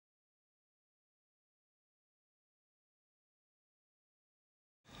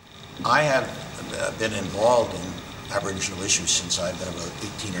I have been involved in Aboriginal issues since I've been about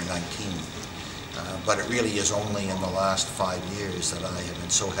 18 or 19, but it really is only in the last 5 years that I have been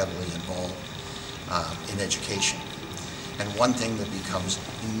so heavily involved in education. And one thing that becomes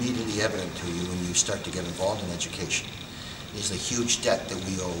immediately evident to you when you start to get involved in education is the huge debt that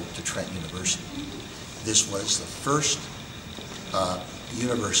we owe to Trent University. This was the first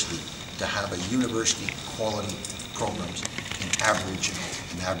university to have a university quality programs in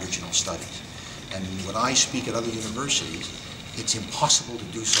Aboriginal studies. And when I speak at other universities, it's impossible to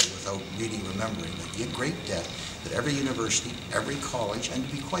do so without really remembering the great debt that every university, every college, and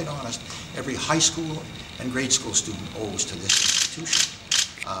to be quite honest, every high school and grade school student owes to this institution.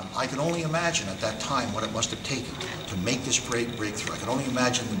 I can only imagine at that time what it must have taken to make this breakthrough. I can only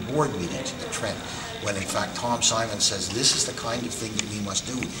imagine the board meetings at Trent when in fact Tom Symons says this is the kind of thing that we must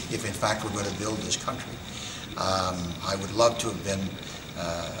do if in fact we're going to build this country. I would love to have been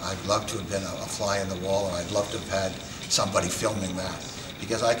a fly in the wall, and I'd love to have had somebody filming that,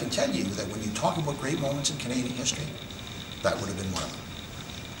 because I can tell you that when you talk about great moments in Canadian history, that would have been one of them.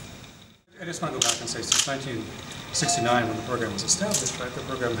 I just want to go back and say, since 1969, when the program was established, right, the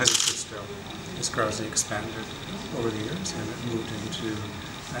program has still gradually expanded over the years, and it moved into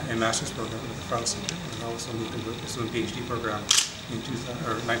a master's program with the Frau Center, and it also moved into a PhD program in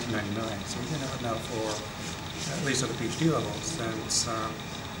 1999. So we've been at it now for at least at the PhD level since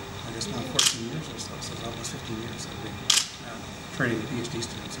I guess now 14 years or so, so it's almost 15 years that we've been training the PhD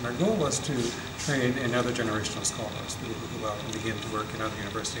students. And our goal was to train another generation of scholars who would go out and begin to work in other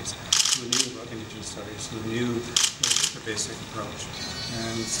universities who knew about Indigenous studies, who knew the basic approach.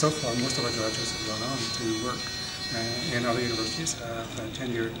 And so far, most of our graduates have gone on to work in other universities,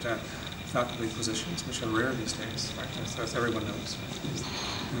 tenured faculty positions, which are rare these days, right, as everyone knows.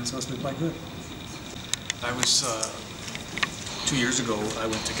 And so it's been quite good. I was, 2 years ago, I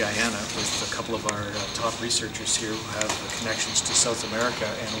went to Guyana with a couple of our top researchers here who have connections to South America,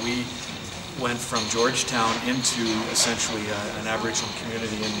 and we went from Georgetown into essentially an Aboriginal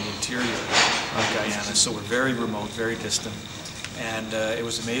community in the interior of Guyana, so we're very remote, very distant. And it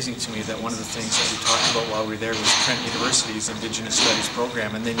was amazing to me that one of the things that we talked about while we were there was Trent University's Indigenous Studies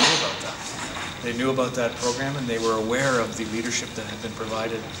program, and they knew about that. They knew about that program, and they were aware of the leadership that had been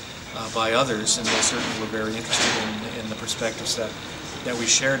provided by others, and they certainly were very interested in the perspectives that we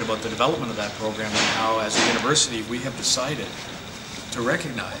shared about the development of that program, and how as a university we have decided to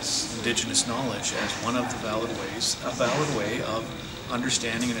recognize Indigenous knowledge as one of the a valid way of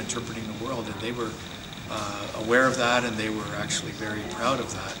understanding and interpreting the world. And they were aware of that, and they were actually very proud of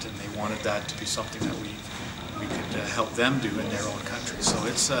that, and they wanted that to be something that we could help them do in their own country. So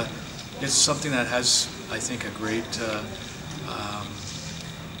it's something that has, I think, a great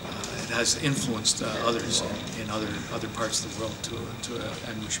it has influenced others in other parts of the world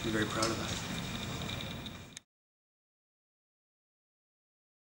and we should be very proud of that.